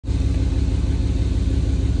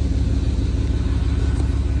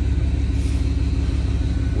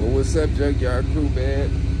what's up, Junkyard Crew,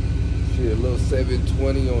 man? Shit, a little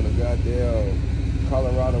 7:20 on a goddamn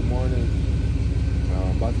Colorado morning.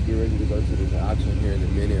 I'm about to get ready to go to this auction here in a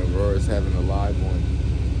minute. Aurora's having a live one.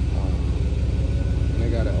 And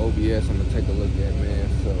they got an OBS I'm gonna take a look at, man.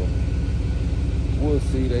 So we'll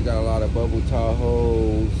see. They got a lot of bubble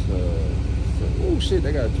tahoes. Oh shit,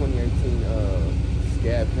 they got a 2018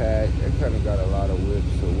 Scat Pack. They kind of got a lot of whips.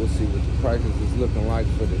 So we'll see what the prices is looking like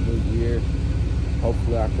for the new year.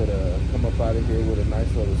 Hopefully I could come up out of here with a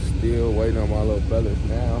nice little steal. Waiting on my little brothers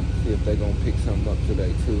now. See if they gonna pick something up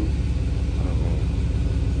today too.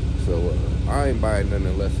 So I ain't buying nothing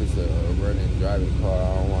unless it's a running driving car.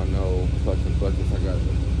 I don't want no fucking buckets I gotta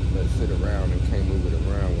let sit around and can't move it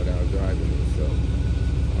around without driving it. So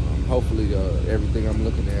hopefully everything I'm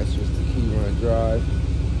looking at is just a key run drive.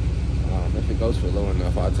 If it goes for low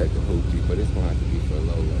enough, I'll take a hoopty, but it's gonna have to be for a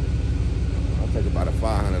low low. I'll take about a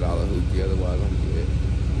 $500 hoopty, otherwise I'm good.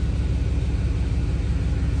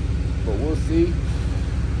 But we'll see.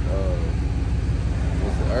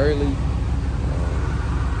 It's early.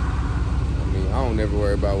 I don't never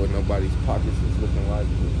worry about what nobody's pockets is looking like.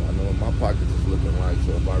 I know what my pockets is looking like.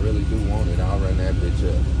 So if I really do want it, I'll run that bitch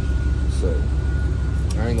up. So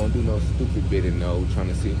I ain't gonna do no stupid bidding though, trying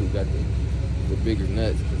to see who got the bigger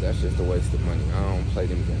nuts, because that's just a waste of money. I don't play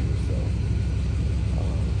them games. So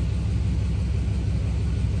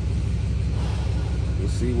we'll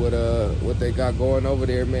see what they got going over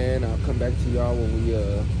there, man. I'll come back to y'all when we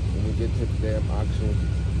get to the damn auction.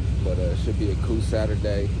 But it should be a cool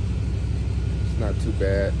Saturday. Not too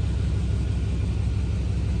bad.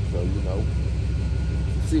 So, you know,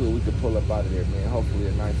 see what we can pull up out of there, man. Hopefully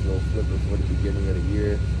a nice little flipper for the beginning of the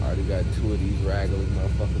year. I already got 2 of these raggedy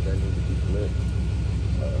motherfuckers that need to be flipped.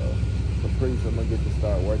 Caprice, I'm gonna get to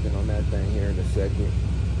start working on that thing here in a second.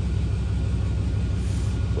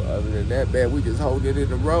 But other than that, man, we just hold it in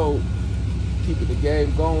the road, keeping the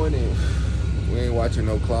game going, and we ain't watching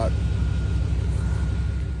no clock.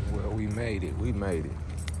 Well, we made it. We made it.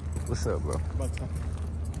 What's up, bro? About time.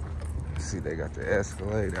 See, they got the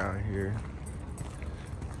Escalade out here.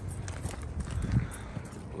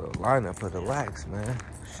 Little lineup of the lax, man.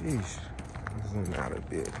 Sheesh. Zoom out a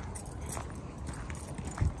bit.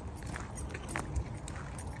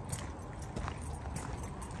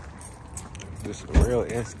 This is a real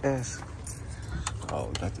SS.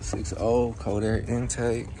 Oh, got the 6.0 cold air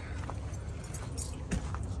intake.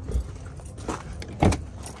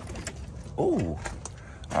 Ooh.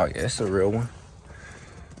 Oh yeah, it's a real one.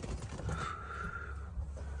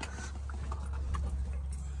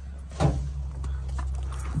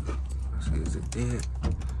 Let's see, is it dead?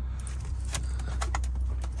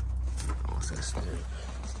 What's that steering?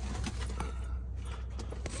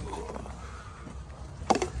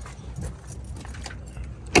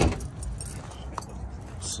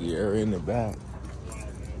 Sierra in the back.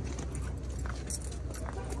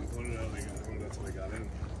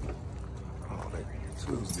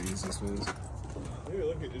 This was. Hey,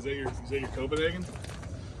 look, is that your Copenhagen?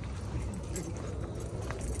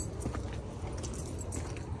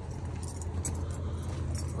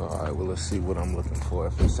 All right, well, let's see what I'm looking for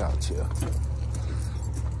if it's out here.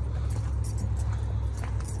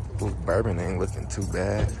 Ooh, bourbon ain't looking too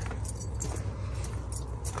bad.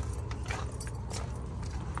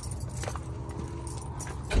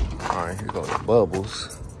 All right, here go the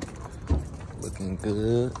bubbles. Looking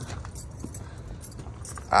good.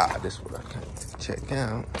 Ah, this is what I can't check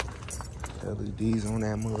out. LEDs on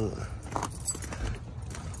that mug.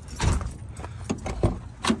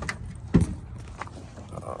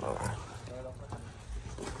 I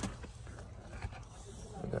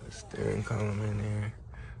got a steering column in there.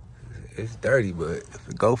 It's dirty, but if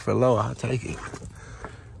it go for low, I'll take it.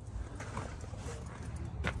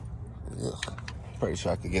 Ugh. Pretty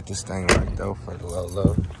sure I could get this thing right though for the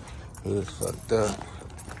low. It's fucked up.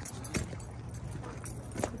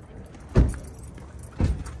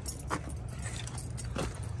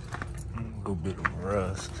 Bit of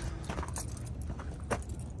rust.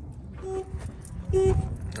 All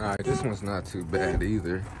right, this one's not too bad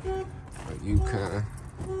either. A Yukon.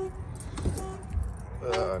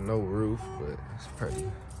 No roof, but it's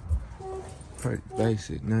pretty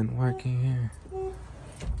basic. Nothing working here.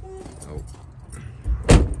 Nope.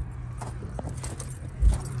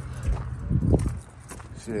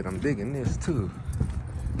 Shit, I'm digging this too.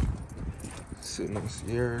 Sitting on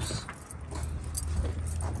Sierras.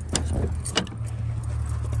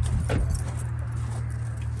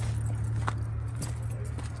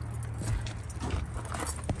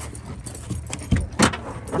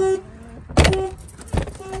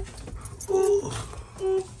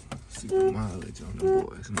 See the mileage on the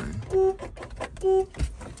boys, man.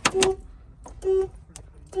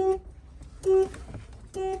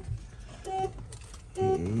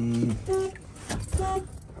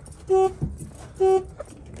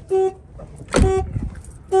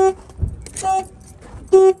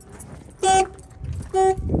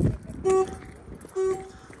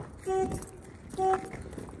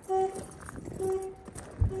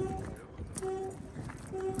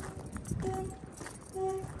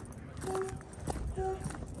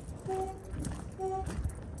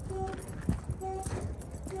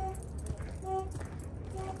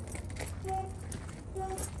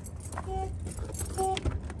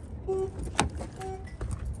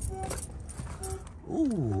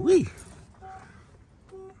 Ooh-wee.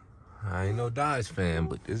 I ain't no Dodge fan,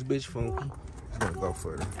 but this bitch funky. I'm gonna go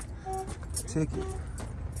for the ticket.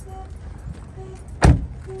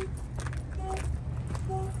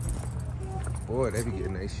 Boy, they be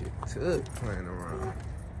getting that shit took playing around.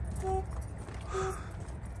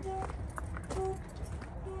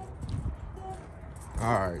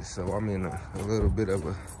 Alright, so I'm in a little bit of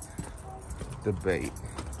a debate.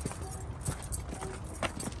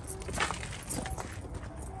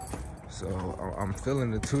 So I'm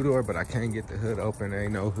feeling the two-door, but I can't get the hood open. There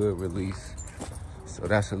ain't no hood release. So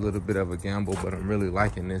that's a little bit of a gamble, but I'm really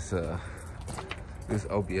liking this this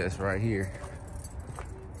OBS right here.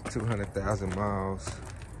 200,000 miles,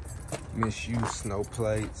 misused snow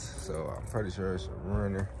plates. So I'm pretty sure it's a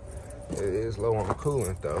runner. It is low on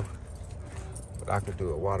coolant though, but I could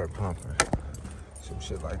do a water pump or some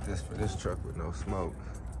shit like this for this truck with no smoke.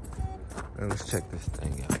 And let's check this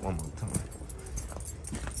thing out one more time.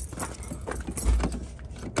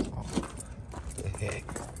 Heck,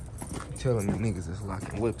 I'm telling the niggas it's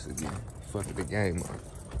locking whips again. Fucking the game up.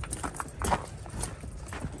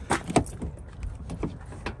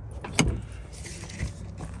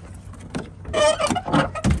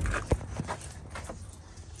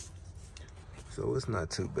 So it's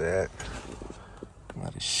not too bad. A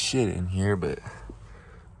lot of shit in here, but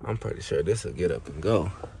I'm pretty sure this will get up and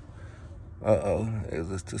go. Uh-oh,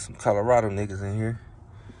 there's to some Colorado niggas in here.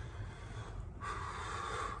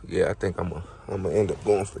 Yeah, I think I'm gonna end up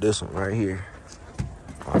going for this one right here.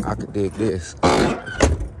 I could dig this.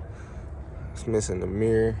 It's missing the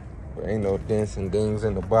mirror, but ain't no dents and dings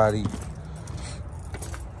in the body.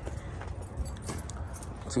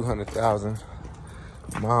 200,000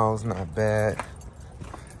 miles, not bad.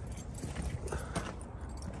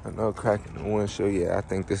 No crack in the windshield. Yeah, I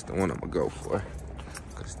think this is the one I'm gonna go for.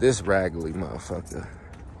 Cause this raggedy motherfucker,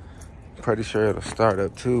 pretty sure it'll start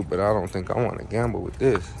up too, but I don't think I want to gamble with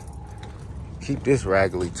this. Keep this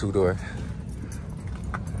raggedy two-door.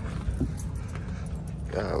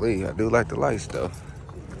 Golly, I do like the lights though.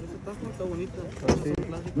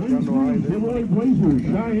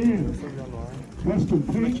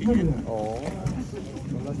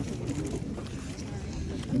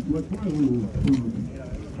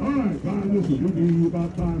 All right, fine, listen, we'll give you about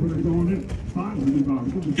 500 going in. 500 about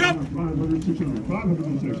 500, 600,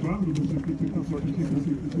 506, 566,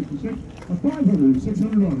 500,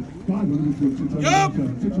 600 on it. 506, 600,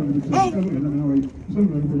 600, 708,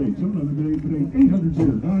 708,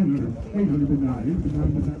 800, 900, 800 to 9, 800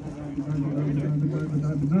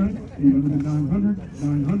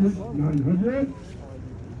 900.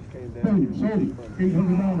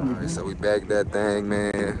 Alright, so we bagged that thing,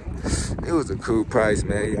 man. It was a cool price,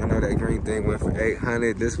 man. I know that green thing went for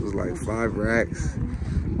 800. This was like 5 racks.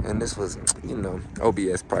 And this was, you know,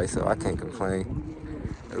 OBS price, so I can't complain.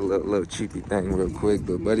 A little cheapy thing real quick.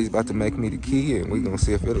 But Buddy's about to make me the key, and we're going to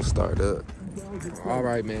see if it'll start up.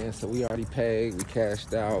 Alright, man. So we already paid. We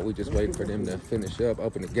cashed out. We just waiting for them to finish up,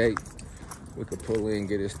 open the gate. We could pull in,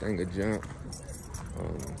 get this thing a jump.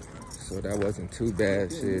 So that wasn't too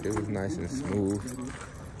bad, shit. It was nice and smooth.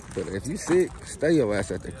 But if you sick, stay your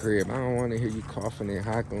ass at the crib. I don't want to hear you coughing and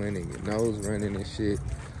hackling and your nose running and shit.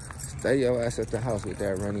 Stay your ass at the house with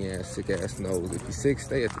that runny ass, sick ass nose. If you sick,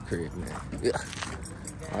 stay at the crib, man. Yeah.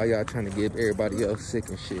 All y'all trying to get everybody else sick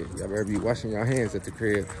and shit. Y'all better be washing your hands at the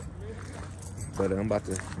crib. But I'm about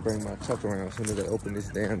to bring my truck around as soon as they open this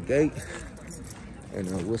damn gate.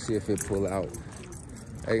 And we'll see if it pull out.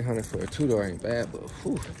 800 for a two-door ain't bad, but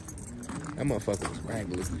whew. That motherfucker was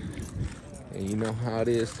raggedy. And you know how it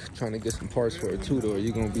is, trying to get some parts for a two-door,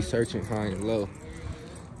 you're gonna be searching high and low.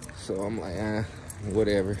 So I'm like,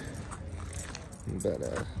 whatever. But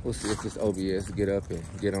we'll see if this OBS get up and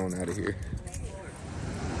get on out of here.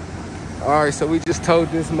 All right, so we just towed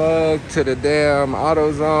this mug to the damn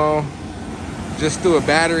AutoZone. Just threw a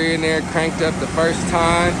battery in there, cranked up the first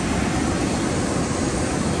time.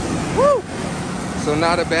 Woo! So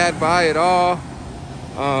not a bad buy at all.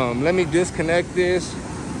 Let me disconnect this.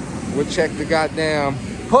 We'll check the goddamn,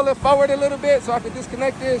 pull it forward a little bit so I can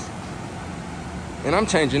disconnect this. And I'm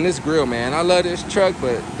changing this grill, man. I love this truck,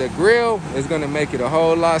 but the grill is gonna make it a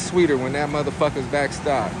whole lot sweeter when that motherfucker's back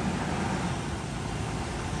stock.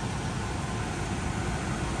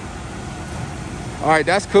 All right,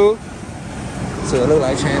 that's cool. So it look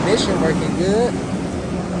like transmission working good.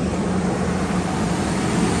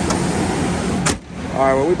 All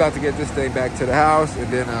right, well, we about to get this thing back to the house, and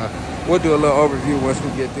then we'll do a little overview once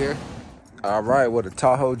we get there. All right, well, the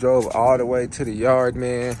Tahoe drove all the way to the yard,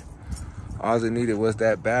 man. All it needed was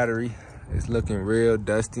that battery. It's looking real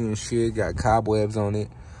dusty and shit. Got cobwebs on it.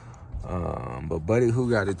 But buddy who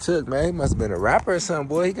got it took, man, he must have been a rapper or something,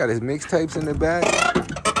 boy. He got his mixtapes in the back.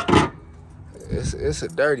 It's a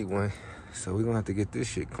dirty one. So we're gonna have to get this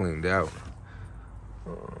shit cleaned out.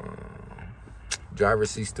 Driver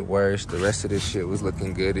seat's the worst. The rest of this shit was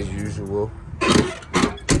looking good as usual.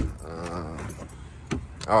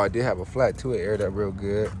 Oh, I did have a flat too. It aired up real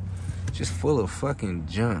good. Just full of fucking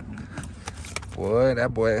junk. Boy,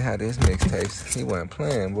 that boy had his mixtapes. He wasn't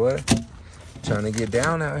playing, boy. Trying to get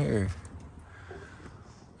down out here.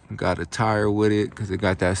 Got a tire with it because it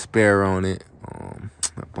got that spare on it.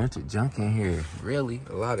 A bunch of junk in here. Really,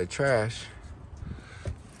 a lot of trash.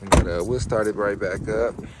 But we'll start it right back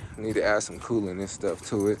up. Need to add some coolant and stuff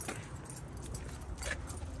to it.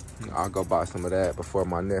 I'll go buy some of that before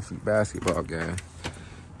my nephew's basketball game.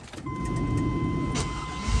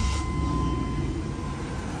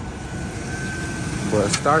 But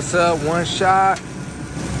it starts up one shot.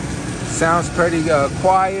 Sounds pretty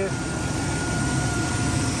quiet.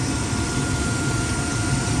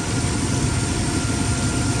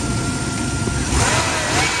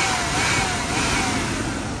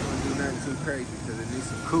 Don't do nothing too crazy because it needs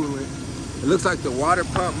some coolant. It looks like the water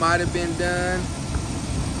pump might have been done.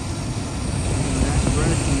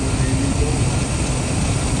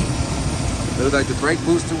 It looks like the brake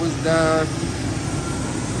booster was done.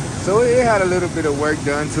 So it had a little bit of work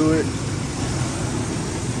done to it.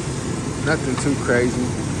 Nothing too crazy.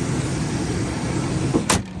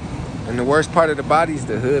 And the worst part of the body is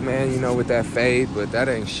the hood, man, you know, with that fade, but that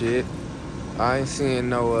ain't shit. I ain't seeing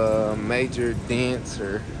no major dents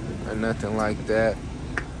or nothing like that.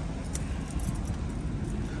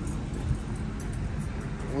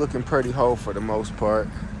 Looking pretty whole for the most part.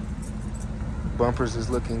 Bumpers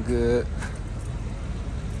is looking good.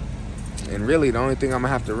 And really, the only thing I'm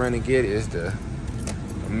gonna have to run and get is the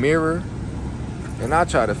mirror. And I'll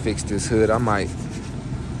try to fix this hood. I might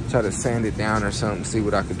try to sand it down or something, see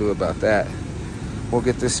what I can do about that. We'll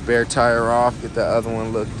get this spare tire off, get the other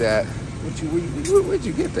one looked at. Where'd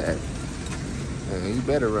you get that? Man, you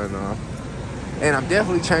better run off. And I'm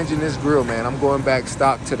definitely changing this grill, man. I'm going back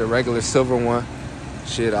stock to the regular silver one.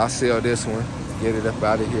 Shit, I'll sell this one, get it up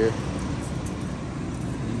out of here.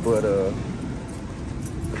 But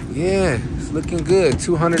yeah, it's looking good.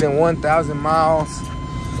 201,000 miles.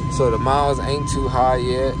 So the miles ain't too high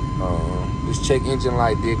yet. This check engine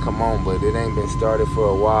light did come on, but it ain't been started for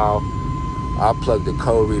a while. I'll plug the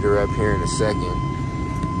code reader up here in a second.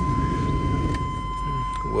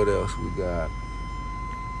 What else we got?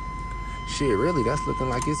 Shit, really, that's looking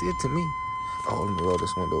like it's it to me. Oh, let me roll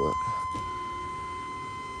this window up.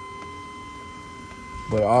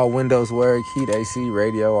 But all windows work, heat, AC,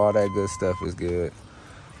 radio, all that good stuff is good.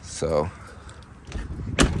 So,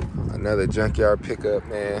 another junkyard pickup,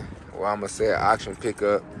 man. Well, I'm gonna say an auction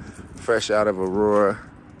pickup, fresh out of Aurora.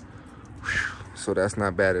 Whew. So that's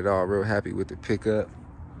not bad at all. Real happy with the pickup.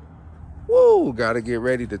 Woo, gotta get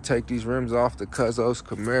ready to take these rims off the Cuzzo's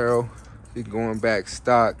Camaro. He going back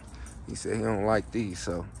stock. He said he don't like these,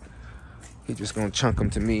 so he just gonna chunk them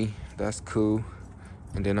to me. That's cool.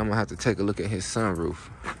 And then I'm gonna have to take a look at his sunroof.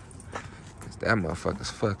 Cause that motherfucker's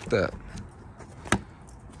fucked up.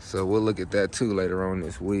 So we'll look at that too later on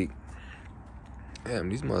this week. Damn,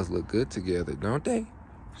 these mugs look good together, don't they?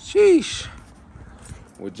 Sheesh.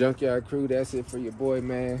 Well, Junkyard Crew, that's it for your boy,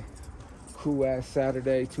 man. Cool ass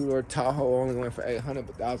Saturday. Two-door Tahoe only went for $800,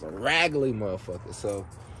 but that was a raggedy motherfucker. So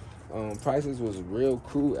prices was real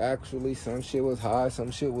cool actually. Some shit was high,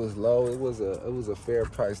 some shit was low. It was a fair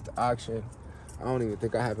priced auction. I don't even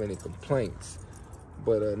think I have any complaints.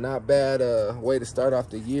 But not bad way to start off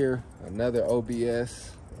the year. Another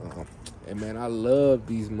OBS. And man, I love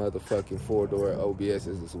these motherfucking 4-door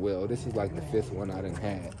OBSs as well. This is like the 5th one I done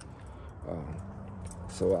had.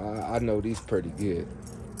 So I know these pretty good.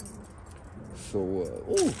 So,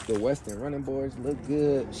 ooh, the Western running boards look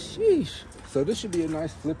good. Sheesh. So this should be a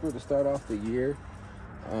nice flipper to start off the year.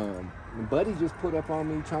 Buddy just put up on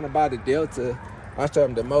me trying to buy the Delta. I showed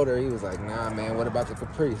him the motor. He was like, nah, man, what about the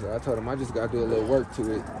Capri? So I told him I just got to do a little work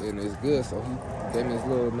to it, and it's good. So he gave me his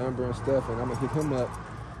little number and stuff, and I'm going to hit him up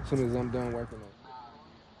as soon as I'm done working on it.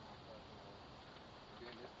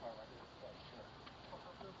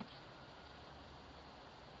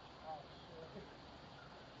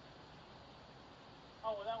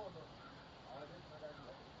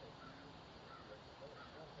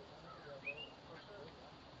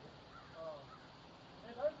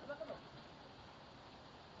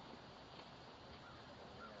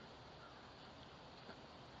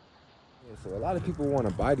 Yeah, so a lot of people want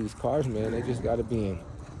to buy these cars, man. They just got to be in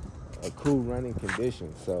a cool running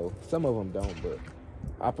condition. So some of them don't, but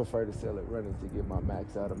I prefer to sell it running to get my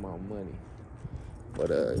max out of my money. But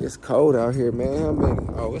it's cold out here, man.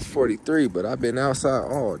 It's 43, but I've been outside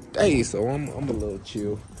all day, so I'm a little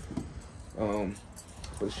chill.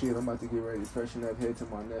 But shit, I'm about to get ready to freshen up, head to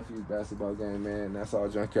my nephew's basketball game, man. That's all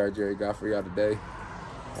Junkyard Jerry got for y'all today.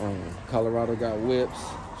 Colorado got whips.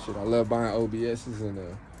 Shit, I love buying OBSs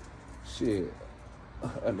and shit.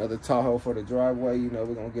 Another Tahoe for the driveway. You know,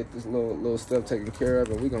 we're gonna get this little stuff taken care of,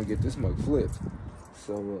 and we're gonna get this mug flipped.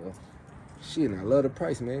 So shit, and I love the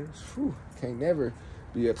price, man. Whew, can't never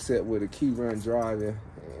be upset with a key run drive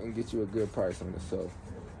and get you a good price on it. So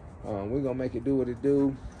we're gonna make it do what it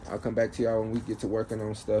do. I'll come back to y'all when we get to working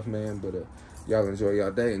on stuff, man. But y'all enjoy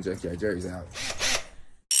y'all day, and Junkyard Jerry's out.